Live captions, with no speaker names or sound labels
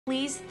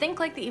Please think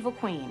like the evil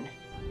queen.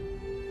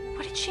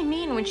 What did she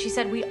mean when she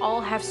said we all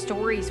have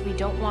stories we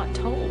don't want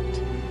told?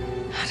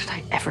 How did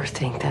I ever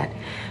think that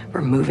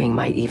removing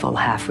my evil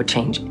half would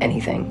change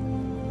anything?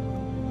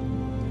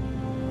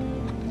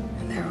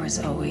 There was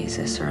always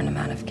a certain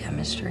amount of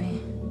chemistry.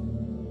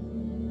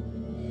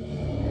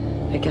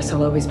 I guess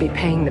I'll always be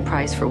paying the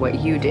price for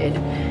what you did.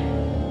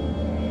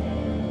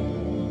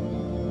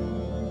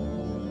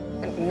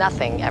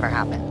 Nothing ever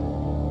happened.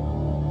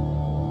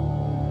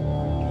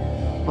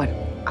 What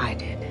I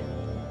did.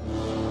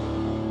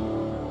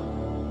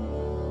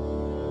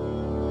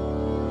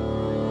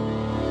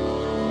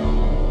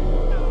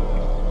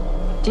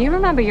 Do you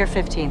remember your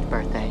 15th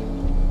birthday?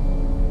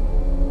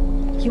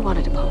 You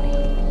wanted a pony.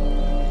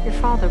 Your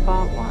father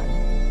bought one.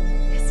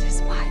 This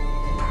is my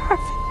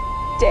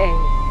perfect day,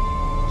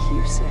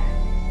 you said.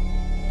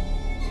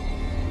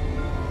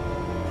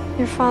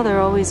 Your father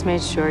always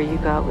made sure you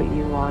got what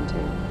you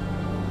wanted.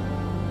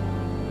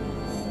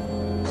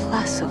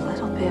 Plus a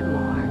little bit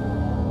more.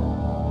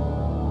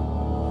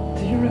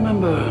 Do you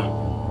remember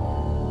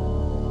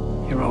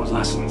your old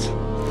lessons?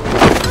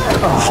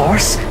 A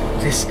horse?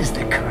 This is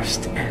the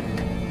cursed end.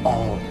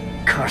 All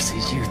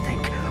curses you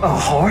think a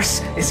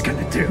horse is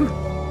gonna do?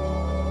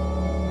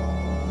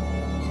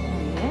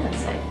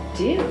 Yes, I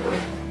do.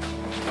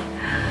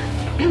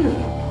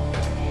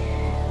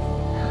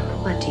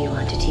 What do you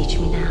want to teach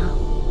me now,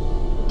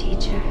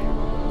 teacher?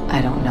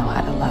 I don't know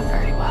how to love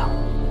very well.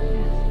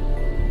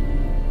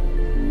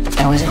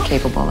 I wasn't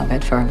capable of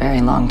it for a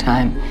very long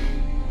time.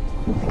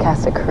 I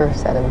cast a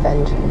curse out of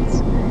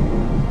vengeance.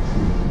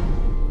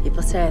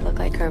 People say I look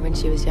like her when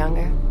she was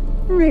younger.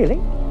 Really?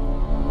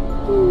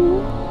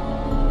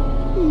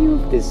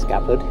 You've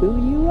discovered who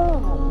you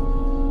are.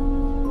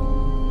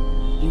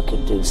 You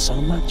can do so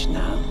much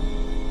now.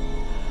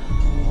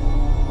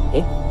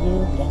 If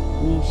you let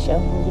me show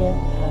you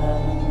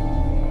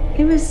how.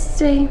 It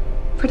was a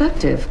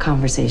productive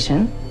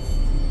conversation.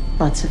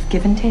 Lots of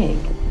give and take.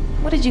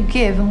 What did you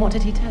give and what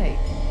did he take?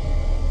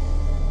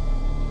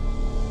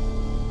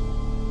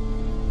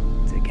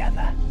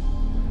 Together.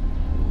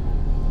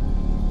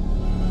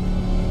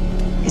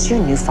 Is your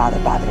new father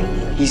bothering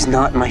you? He's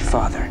not my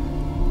father.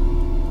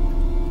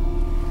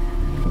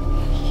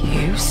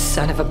 You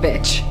son of a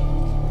bitch.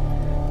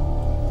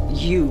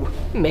 You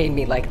made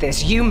me like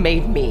this. You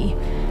made me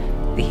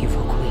the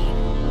evil queen.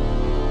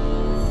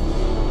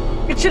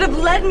 It should have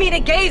led me to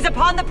gaze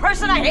upon the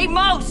person I hate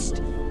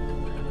most.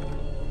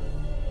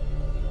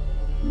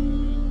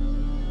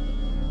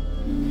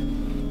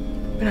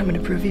 But I'm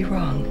gonna prove you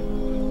wrong.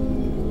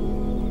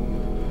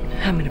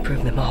 I'm gonna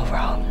prove them all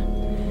wrong.